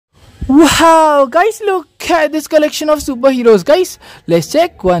Wow, guys, look at this collection of superheroes, guys. Let's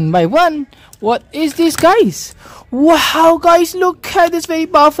check one by one. What is this, guys? Wow, guys, look at this very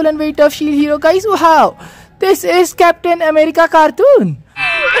powerful and very tough shield hero, guys. Wow, this is Captain America cartoon.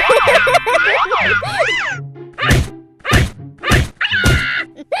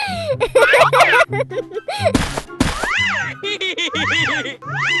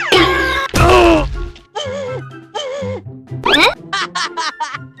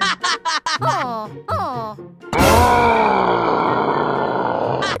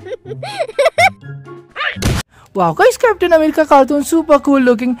 Wow, guys, Captain America cartoon, super cool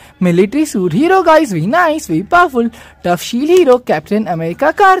looking military suit hero, guys. Very nice, very powerful, tough shield hero, Captain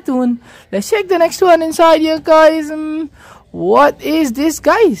America cartoon. Let's check the next one inside here, guys. What is this,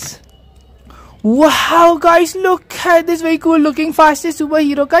 guys? Wow, guys, look at this very cool looking fastest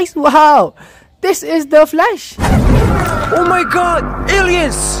superhero, guys. Wow, this is the Flash. Oh my god,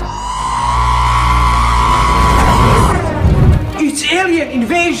 aliens! It's alien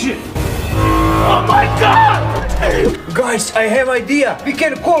invasion! Oh my god! Guys, I have idea. We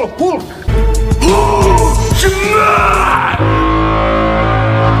can call Hulk.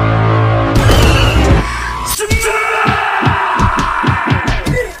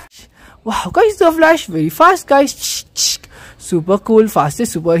 Wow, guys, the Flash, very fast, guys. Super cool,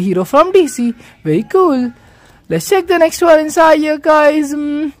 fastest superhero from DC. Very cool. Let's check the next one inside here, guys.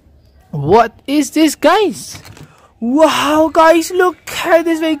 What is this, guys? Wow, guys, look at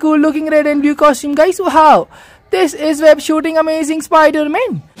this very cool looking red and blue costume, guys. Wow, this is web shooting amazing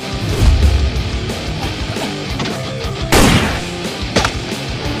Spider-Man.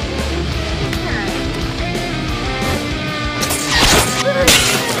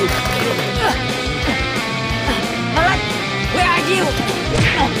 Where are you?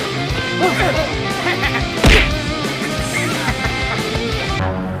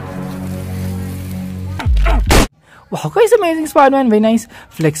 Wow, guys, amazing Spider-Man, very nice.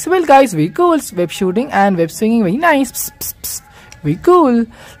 Flexible, guys, very cool. Web shooting and web swinging, very nice. Psst, psst, psst. Very cool.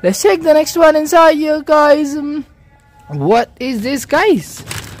 Let's check the next one inside here, guys. What is this, guys?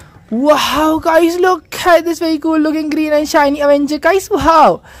 Wow, guys, look at this very cool looking green and shiny Avenger, guys.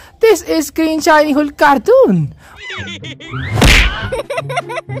 Wow, this is Green Shiny Hulk cartoon.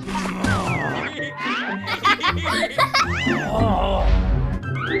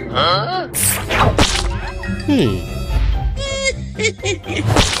 Huh?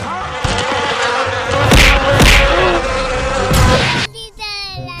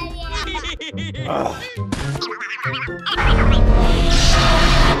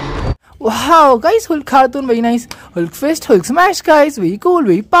 Wow, guys, Hulk cartoon, very nice. Hulk fist, Hulk smash, guys, very cool,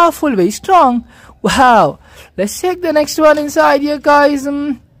 very powerful, very strong. Wow, let's check the next one inside here, guys.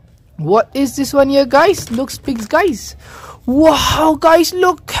 What is this one here, guys? Looks big, guys. Wow, guys,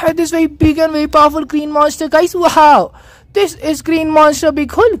 look at this very big and very powerful green monster, guys. Wow, this is Green Monster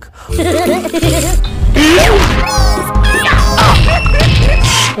Big Hulk. What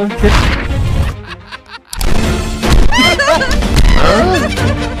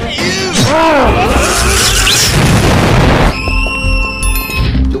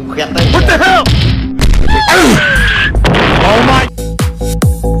the hell? Oh my!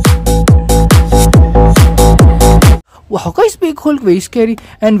 Wow, guys, Big Hulk, very scary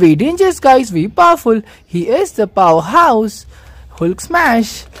and very dangerous, guys, very powerful. He is the powerhouse. Hulk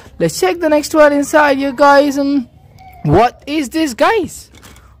smash. Let's check the next one inside here, guys. What is this, guys?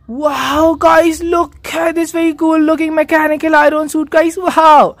 Wow, guys, look at this very cool looking mechanical iron suit, guys.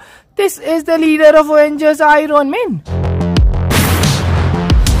 Wow, this is the leader of Avengers, Iron Man.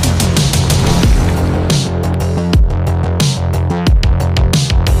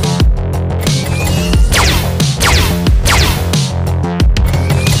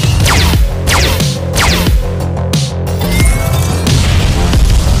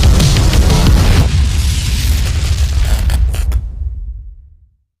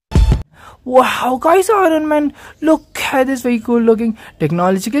 Wow, guys, Iron Man, look at this very cool looking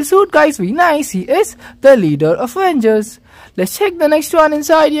technological suit, guys, very nice. He is the leader of Avengers. Let's check the next one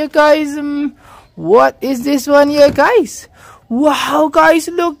inside here, guys. What is this one here, guys? Wow, guys,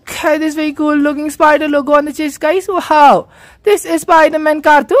 look at this very cool looking spider logo on the chest, guys. Wow, this is Spider-Man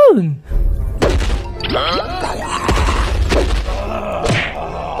cartoon.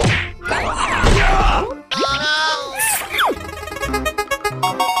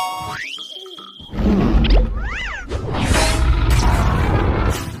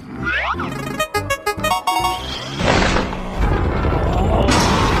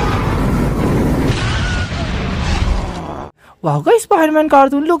 Wow, guys, Spider-Man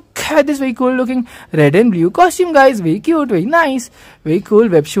cartoon, look at this very cool looking red and blue costume, guys. Very cute, very nice, very cool.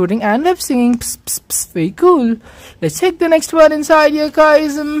 Web shooting and web singing. Psst, psst, psst, very cool. Let's check the next one inside here,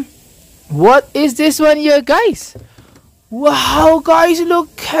 guys. What is this one here, guys? Wow, guys, look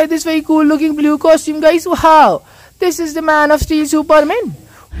at this very cool looking blue costume, guys. Wow, this is the Man of Steel Superman.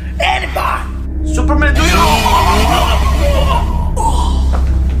 Superman, do you?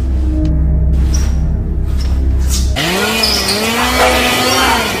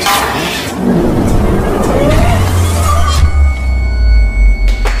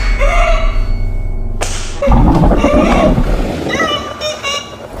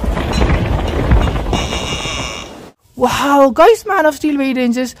 Wow, guys, Man of Steel very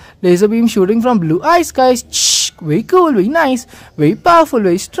dangerous. Laser beam shooting from blue eyes, guys. Very cool, very nice, very powerful,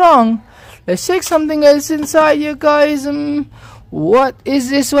 very strong. Let's check something else inside here, guys. What is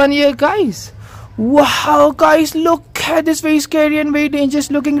this one here, guys? Wow, guys, look at this very scary and very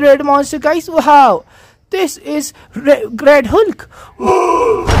dangerous looking red monster, guys. Wow, this is Red Hulk.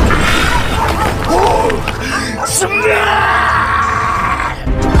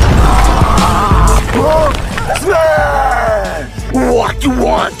 What you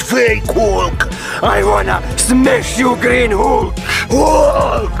want, fake Hulk? I wanna smash you, Green Hulk!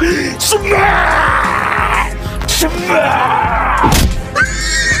 Hulk! Smash! Smash!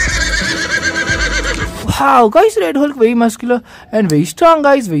 Wow, guys, Red Hulk very muscular and very strong,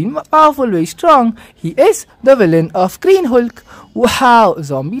 guys. Very powerful, very strong. He is the villain of Green Hulk. Wow,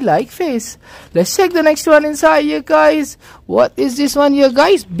 zombie-like face. Let's check the next one inside here, guys. What is this one here,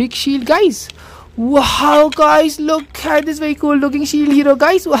 guys? Big shield, guys. Wow, guys, look at this very cool looking shield hero,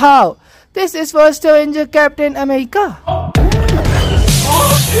 guys. Wow, this is first Avenger Captain America.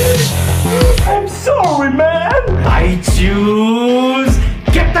 I'm sorry, man! I choose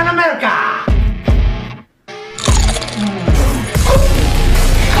Captain America!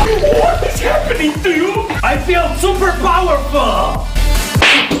 What is happening to you? I feel super powerful!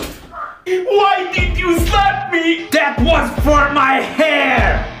 Why did you slap me? That was for my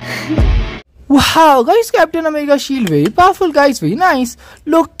hair! Wow, guys, Captain America shield very powerful, guys, very nice.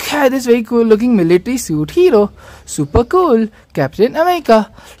 Look at this very cool looking military suit hero. Super cool, Captain America.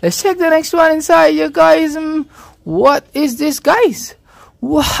 Let's check the next one inside here, guys. What is this, guys?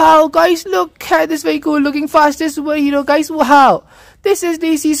 Wow, guys, look at this very cool looking fastest superhero, guys. Wow, this is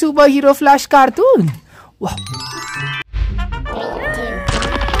DC superhero Flash cartoon. Wow.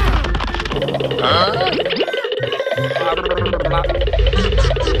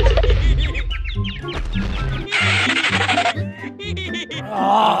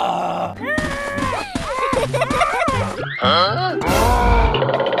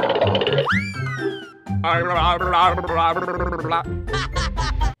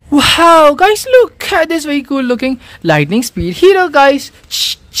 Wow, guys, look at this very cool looking lightning speed hero, guys.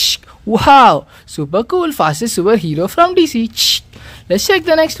 Wow, super cool, fastest superhero from DC. Let's check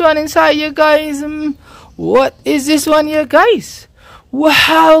the next one inside here, guys. What is this one here, guys?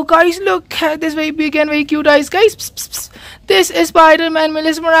 Wow, guys, look at this very big and very cute eyes, guys. This is Spider-Man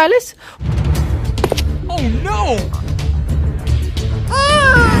Miles Morales. Oh no!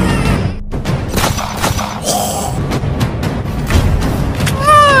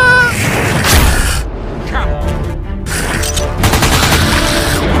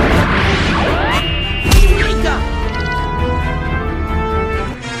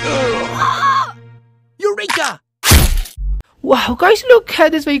 Eureka! Wow, guys, look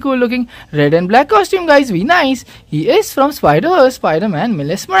at this very cool looking red and black costume, guys. Very nice. He is from Spider-Verse, Spider-Man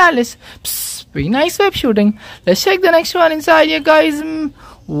Miles Morales. Very nice web shooting. Let's check the next one inside here, guys.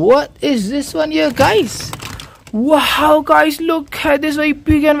 What is this one here, guys? Wow, guys, look at this very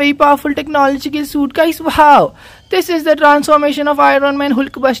big and very powerful technological suit, guys. Wow, this is the transformation of Iron Man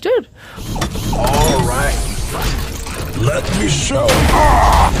Hulkbuster. Alright, let me show.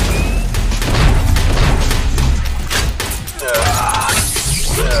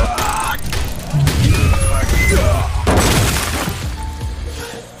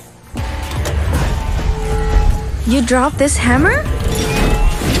 You dropped this hammer?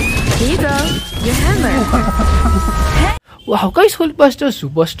 Here you go, your hammer. Wow, guys, Hulkbuster is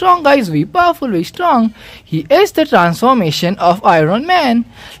super strong, guys. Very powerful, very strong. He is the transformation of Iron Man.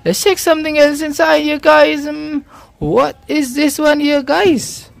 Let's check something else inside here, guys. What is this one here,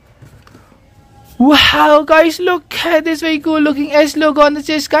 guys? Wow, guys, look at this very cool looking S logo on the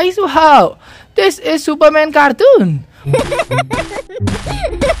chest, guys. Wow, this is Superman cartoon.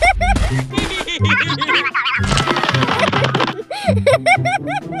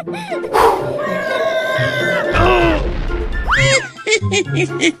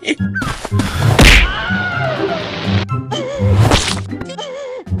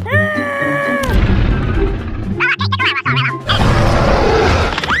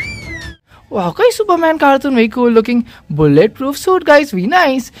 Wow, guys, Superman cartoon, very cool looking bulletproof suit, guys, very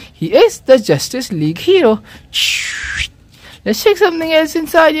nice. He is the Justice League hero. Let's check something else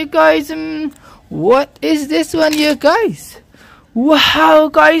inside here, guys. What is this one here, guys? Wow,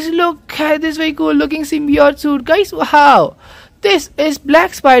 guys, look at this very cool looking symbiote suit, guys. Wow, this is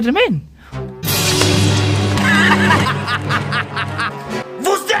Black Spider-Man.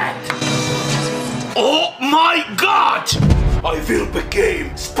 What's that? Oh my God! I will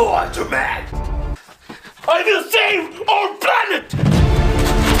become Spider-Man. I will save our planet.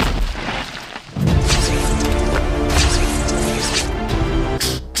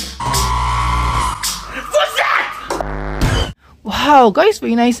 What's that? Wow, guys,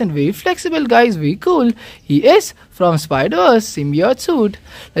 very nice and very flexible, guys, very cool. He is from Spider-Verse symbiote suit.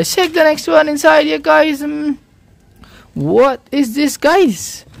 Let's check the next one inside here, guys. What is this,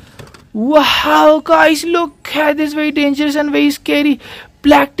 guys? Wow, guys, look at this very dangerous and very scary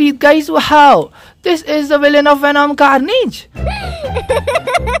black teeth, guys. Wow, this is the villain of Venom, Carnage.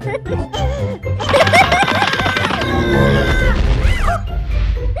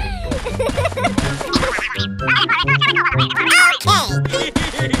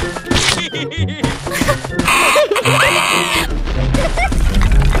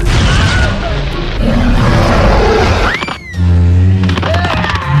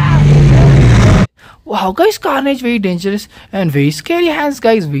 Wow, guys, Carnage very dangerous and very scary hands,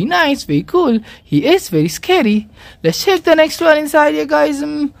 guys, very nice, very cool. He is very scary. Let's check the next one inside here, guys.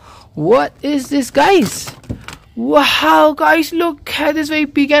 What is this, guys? Wow, guys, look at this very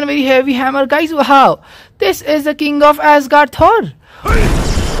big and very heavy hammer, guys. Wow, this is the king of Asgard, Thor.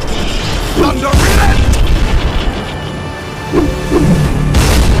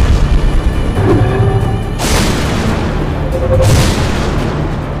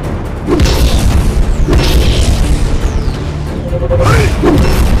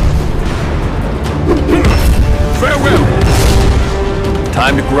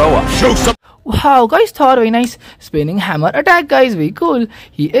 Time to grow up. Show some. Wow, guys, Thor, very nice. Spinning hammer attack, guys, very cool.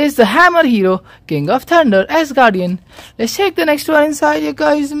 He is the hammer hero, king of thunder, Asgardian. Let's check the next one inside here,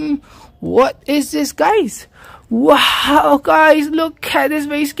 guys. What is this, guys? Wow, guys, look at this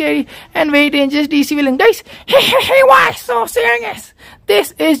very scary and very dangerous DC villain, guys. Hey, why so serious?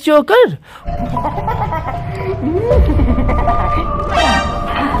 This is Joker.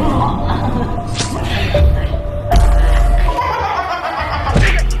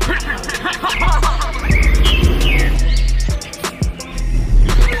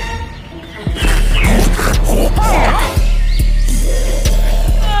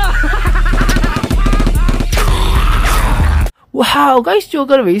 Wow, guys,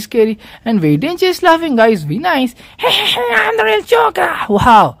 Joker very scary and very dangerous laughing, guys, very nice. Hey, I'm the real Joker.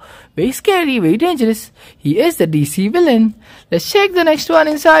 Wow, very scary, very dangerous. He is the DC villain. Let's check the next one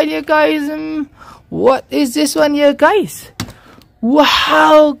inside here, guys. What is this one here, guys?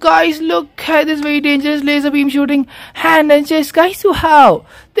 Wow, guys, look at this very dangerous laser beam shooting hand and chest, guys. Wow,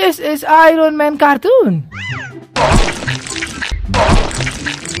 this is Iron Man cartoon.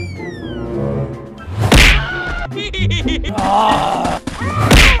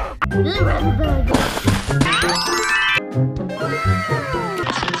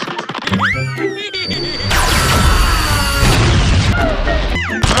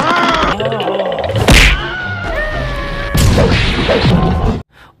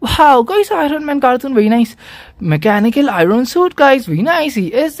 Wow, guys, Iron Man cartoon, very nice. Mechanical iron suit, guys, very nice. He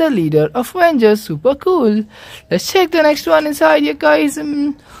is the leader of Avengers, super cool. Let's check the next one inside here, guys.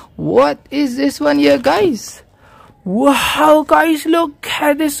 What is this one here, guys? Wow, guys, look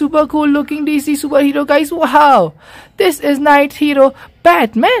at this super cool looking DC superhero, guys. Wow, this is night hero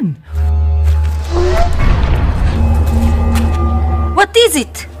Batman. What is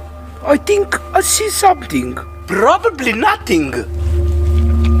it? I think I see something. Probably nothing.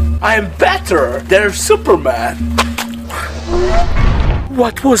 I am better than Superman.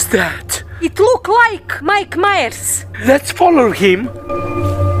 What was that? It looked like Mike Myers. Let's follow him.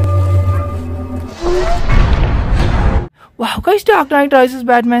 Wow, guys, Dark Knight Rises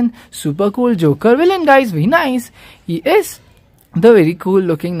Batman, super cool Joker villain, guys, very nice. He is the very cool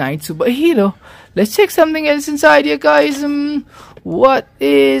looking night superhero. Let's check something else inside here, guys. What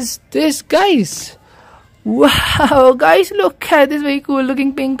is this, guys? Wow, guys, look at this very cool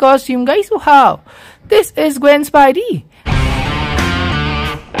looking pink costume, guys. Wow, this is Gwen Spidey.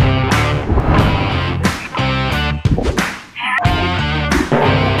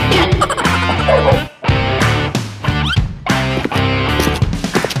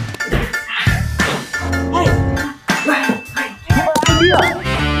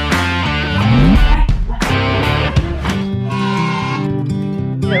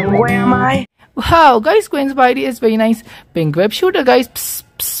 Where am I? Wow, guys, Queen Spidey is very nice. Pink web shooter, guys. Psst,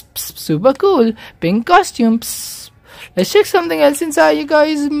 psst, psst, super cool. Pink costume. Psst. Let's check something else inside, you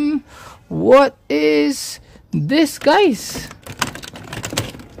guys. What is this, guys?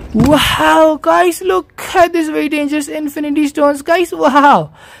 Wow, guys, look at this very dangerous Infinity Stones, guys.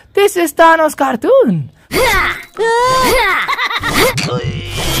 Wow, this is Thanos cartoon.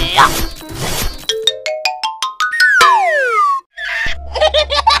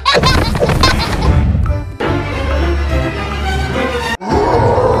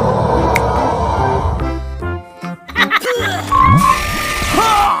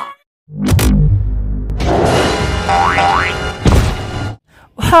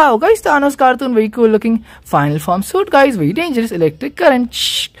 Wow, guys, Thanos cartoon, very cool looking. Final form suit, guys, very dangerous. Electric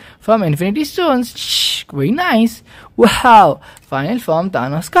current from Infinity Stones, very nice. Wow, final form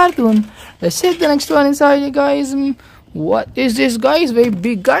Thanos cartoon. Let's check the next one inside, you guys. What is this, guys? Very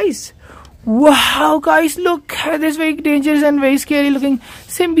big, guys. Wow, guys, look at this very dangerous and very scary looking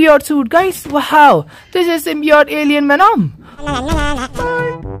symbiote suit, guys. Wow, this is symbiote alien Venom.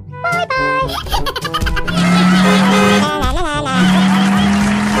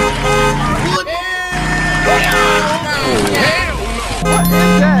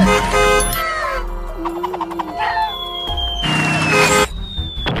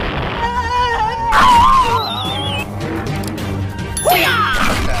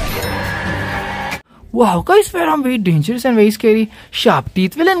 Wow, guys, Venom very dangerous and very scary. Sharp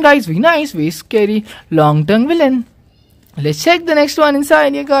teeth villain, guys, very nice, very scary. Long tongue villain. Let's check the next one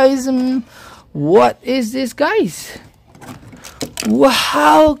inside here, guys. What is this, guys?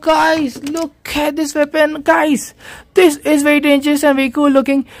 Wow, guys, look at this weapon, guys. This is very dangerous and very cool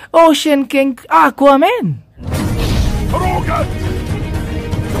looking. Ocean King Aquaman.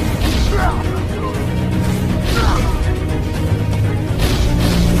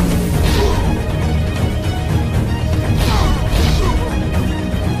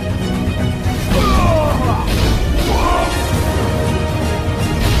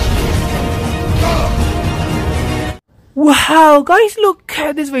 Wow, guys, look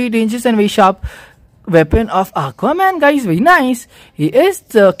at this very dangerous and very sharp weapon of Aquaman, guys, very nice. He is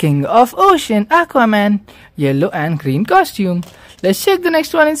the king of ocean, Aquaman. Yellow and green costume. Let's check the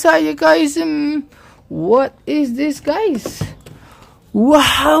next one inside, you guys. What is this, guys?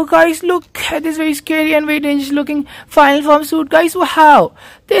 Wow, guys, look at this very scary and very dangerous looking final form suit, guys. Wow,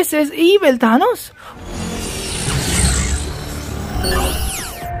 this is evil Thanos.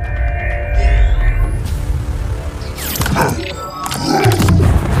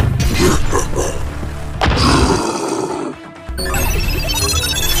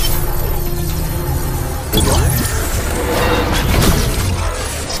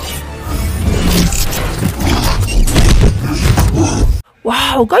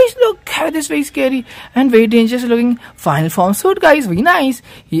 Wow, guys, look at this very scary and very dangerous looking final form suit, guys, very nice.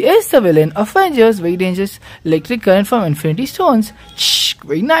 He is the villain of Avengers, very dangerous electric current from Infinity Stones.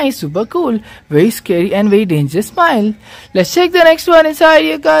 Very nice, super cool, very scary and very dangerous smile. Let's check the next one inside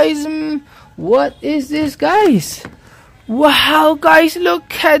here, guys. What is this, guys? Wow, guys,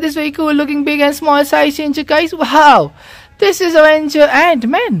 look at this very cool looking big and small size changer, guys. Wow, this is Avenger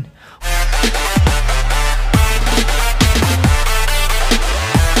Ant-Man.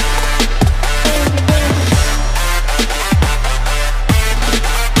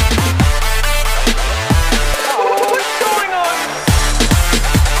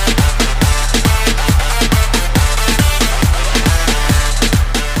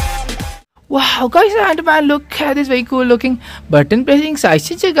 Wow, guys, Ant-Man, look at this very cool looking button pressing size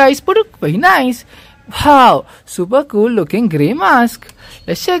changer, guys. Put it very nice. Wow, super cool looking grey mask.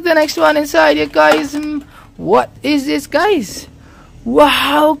 Let's check the next one inside here, guys. What is this, guys?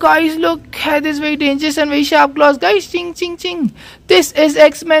 Wow, guys, look at this very dangerous and very sharp claws, guys. Ching, ching, ching. This is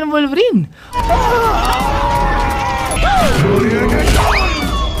X-Men Wolverine.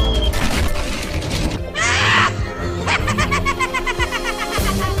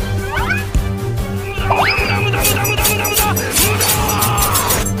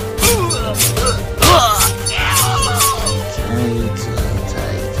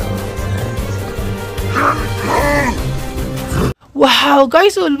 Wow,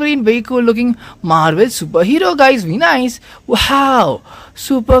 guys, Wolverine, very cool looking Marvel superhero, guys, very nice. Wow,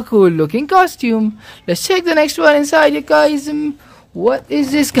 super cool looking costume. Let's check the next one inside here, guys. What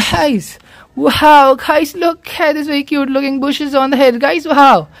is this, guys? Wow, guys, look at this very cute looking bushes on the head, guys.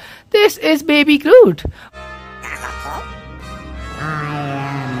 Wow, this is Baby Groot. I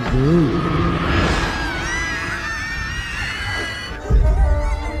am Groot.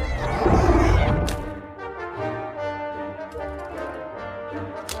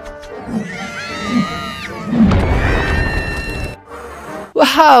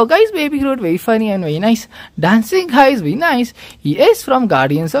 Wow, guys, Baby Groot, very funny and very nice. Dancing, guys, very nice. He is from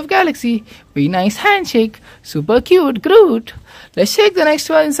Guardians of Galaxy. Very nice handshake. Super cute, Groot. Let's check the next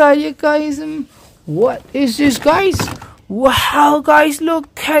one inside here, guys. What is this, guys? Wow, guys, look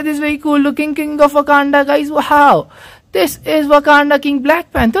at this very cool looking King of Wakanda, guys. Wow. This is Wakanda King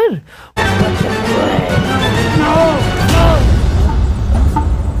Black Panther.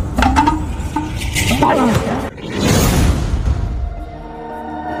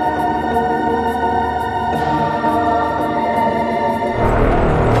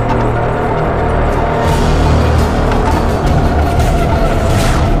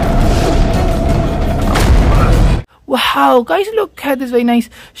 Wow, guys, look at this very nice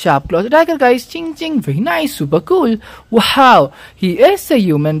sharp claws attacker, guys. Ching ching, very nice, super cool. Wow, he is a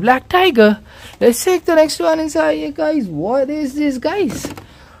human black tiger. Let's check the next one inside here, guys. What is this, guys?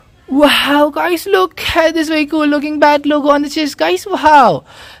 Wow, guys, look at this very cool looking bat logo on the chest, guys. Wow,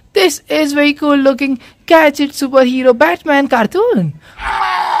 this is very cool looking gadget superhero Batman cartoon.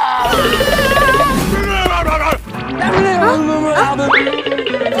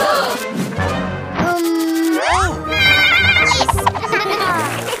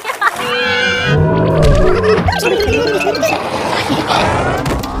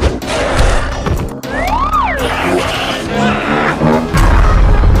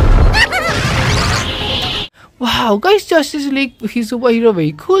 Wow, guys, Justice League, he's superhero,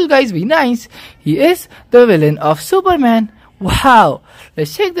 very cool, guys, very nice. He is the villain of Superman. Wow,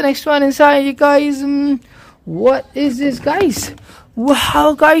 let's check the next one inside here, guys. What is this, guys?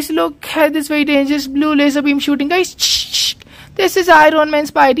 Wow, guys, look at this very dangerous blue laser beam shooting, guys. This is Iron Man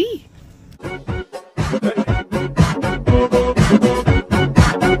Spidey.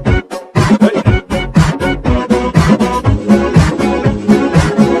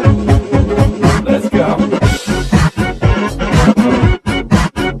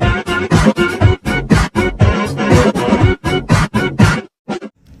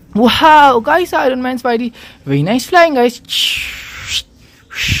 Wow, guys, Iron Man Spidey, very nice flying, guys.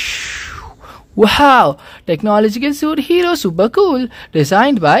 Wow, technological suit hero, super cool,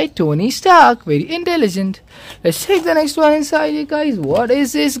 designed by Tony Stark, very intelligent. Let's check the next one inside here, guys. What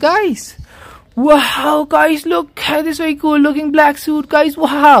is this, guys? Wow, guys, look at this very cool looking black suit, guys.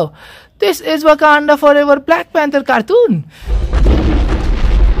 Wow, this is Wakanda Forever Black Panther cartoon.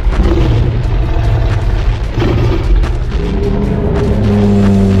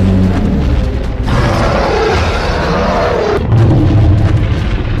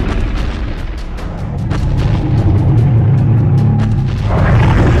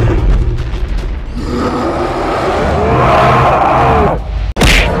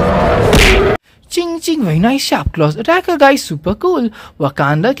 Very nice sharp claws attacker, guys, super cool.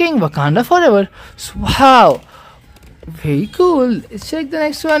 Wakanda King, Wakanda Forever. Wow, very cool. Let's check the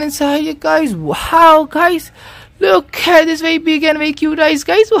next one inside here, guys. Wow, guys, look at this very big and very cute eyes,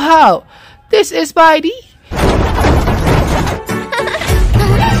 guys. Wow, this is Spidey.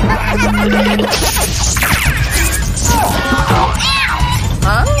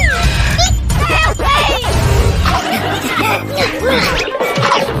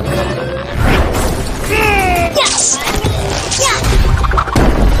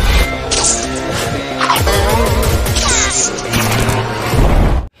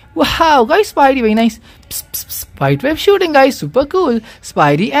 Wow, guys, Spidey, very nice. White web shooting, guys, super cool.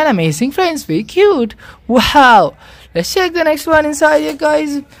 Spidey and amazing friends, very cute. Wow, let's check the next one inside here,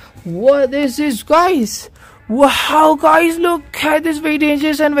 guys. What is this, guys? Wow, guys, look at this very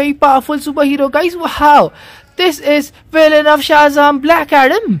dangerous and very powerful superhero, guys. Wow, this is villain of Shazam, Black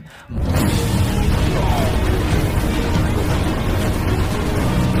Adam.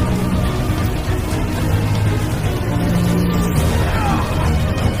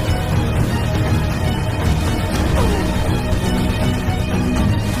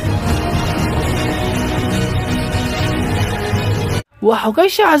 Wow,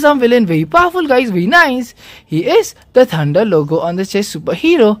 guys, Shazam villain, very powerful, guys, very nice. He is the Thunder logo on the chest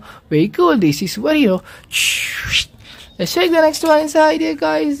superhero. Very cool, DC superhero. Let's check the next one inside here,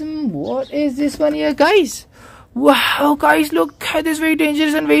 guys. What is this one here, guys? Wow, guys, look at this very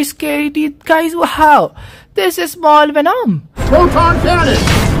dangerous and very scary teeth, guys. Wow, this is Small Venom. Proton cannon!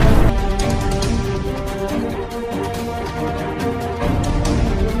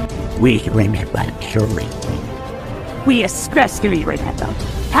 We remember truly. We especially remember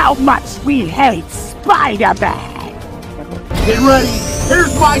how much we hate Spider-Man. Get ready,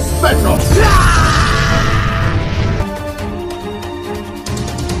 here's my special!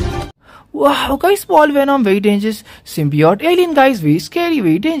 Wow, guys, Paul Venom, very dangerous. Symbiote alien, guys, very scary,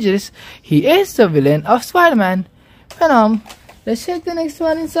 very dangerous. He is the villain of Spider-Man. Venom. Let's check the next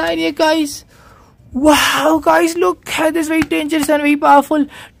one inside here, guys. Wow, guys, look at this very dangerous and very powerful,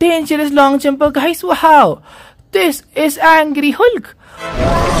 dangerous long jumper, guys. Wow, this is Angry Hulk.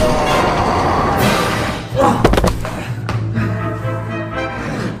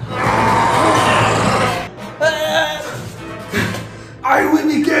 I win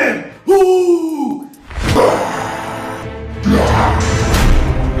again! Ooh!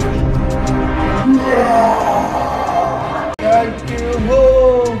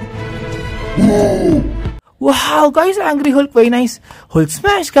 Wow, guys, Angry Hulk, very nice. Hulk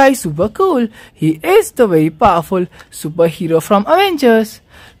smash, guys, super cool. He is the very powerful superhero from Avengers.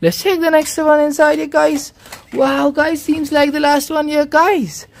 Let's check the next one inside here, guys. Wow, guys, seems like the last one here,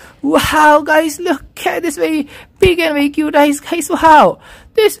 guys. Wow, guys, look at this very big and very cute eyes, guys. Wow,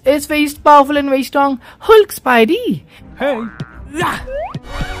 this is very powerful and very strong Hulk Spidey. Hey.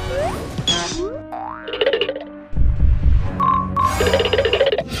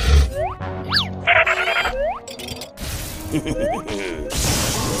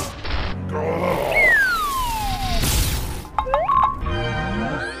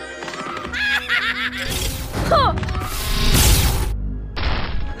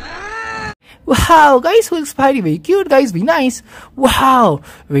 Wow, guys, Hulk Spidey, very cute, guys, very nice. Wow,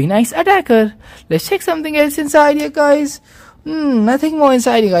 very nice attacker. Let's check something else inside here, guys. Nothing more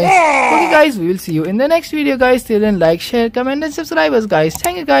inside here, guys. Okay, guys, we will see you in the next video, guys. Till then, like, share, comment, and subscribe us, guys.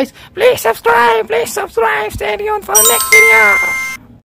 Thank you, guys. Please subscribe, stay tuned for the next video.